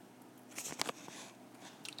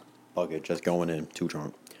Fuck it, just going in, too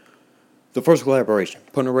drunk. The first collaboration,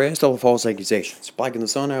 putting to rest all the false accusations. Blacking the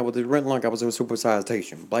sun out with his rent like I was a supersized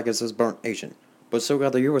Haitian. Black as his burnt Asian. But still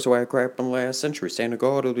got the Euro swag crap from last century. Standing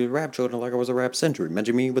guard of the rap children like I was a rap century.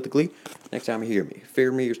 Mention me with the glee. Next time you hear me,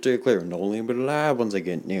 fear me or stay clear. No limit alive once I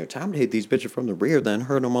get near. Time to hit these bitches from the rear, then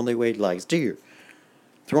hurt them on their way like steer.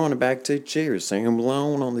 Throwing it back to cheers, singing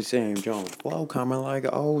alone on the same Jones. Flow coming like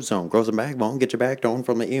an ozone. Grows a backbone, get your back thrown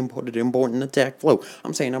from the imported, important attack flow.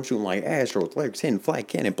 I'm saying I'm shooting like Astros, lyrics hitting flat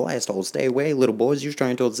cannon, blast holes. Stay away, little boys. You're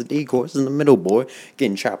straying towards the decoys in the middle, boy.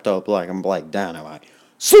 Getting chopped up like I'm black dynamite.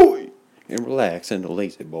 Soy! And relax and the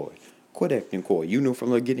lazy boy. Quit acting coy. You knew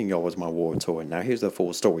from the beginning y'all was my war toy. Now here's the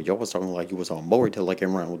full story. Y'all was talking like you was on board till I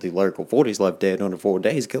came around with the lyrical 40s left dead under 4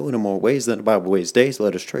 days. Killing in more ways than the Bible ways days.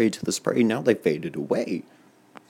 Let us trade to the spray. Now they faded away.